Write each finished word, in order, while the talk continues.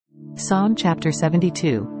Psalm chapter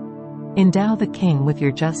 72. Endow the king with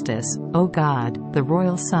your justice, O God, the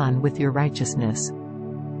royal son with your righteousness.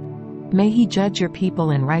 May he judge your people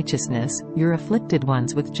in righteousness, your afflicted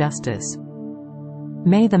ones with justice.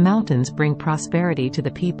 May the mountains bring prosperity to the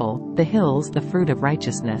people, the hills the fruit of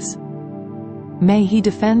righteousness. May he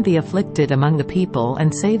defend the afflicted among the people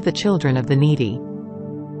and save the children of the needy.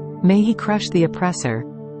 May he crush the oppressor.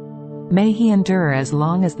 May he endure as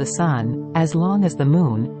long as the sun, as long as the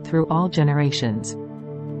moon, through all generations.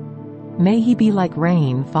 May he be like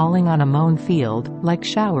rain falling on a mown field, like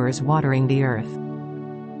showers watering the earth.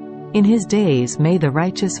 In his days may the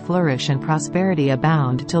righteous flourish and prosperity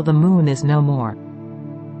abound till the moon is no more.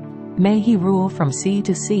 May he rule from sea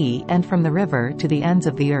to sea and from the river to the ends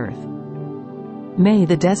of the earth. May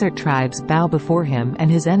the desert tribes bow before him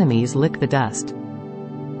and his enemies lick the dust.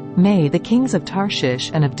 May the kings of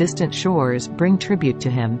Tarshish and of distant shores bring tribute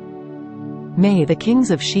to him. May the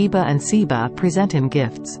kings of Sheba and Seba present him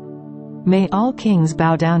gifts. May all kings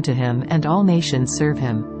bow down to him and all nations serve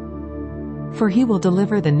him. For he will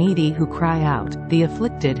deliver the needy who cry out, the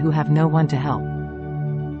afflicted who have no one to help.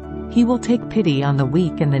 He will take pity on the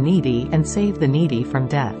weak and the needy and save the needy from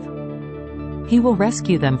death. He will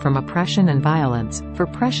rescue them from oppression and violence, for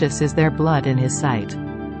precious is their blood in his sight.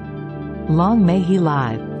 Long may he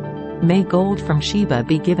live. May gold from Sheba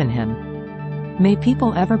be given him. May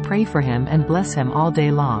people ever pray for him and bless him all day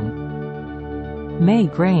long. May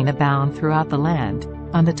grain abound throughout the land,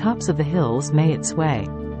 on the tops of the hills may it sway.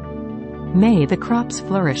 May the crops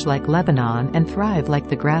flourish like Lebanon and thrive like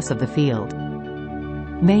the grass of the field.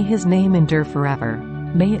 May his name endure forever,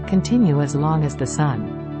 may it continue as long as the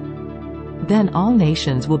sun. Then all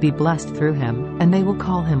nations will be blessed through him, and they will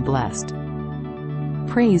call him blessed.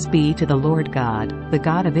 Praise be to the Lord God, the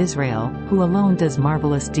God of Israel, who alone does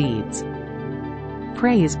marvelous deeds.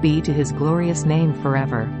 Praise be to his glorious name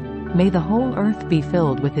forever. May the whole earth be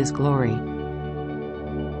filled with his glory.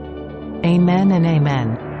 Amen and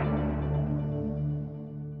amen.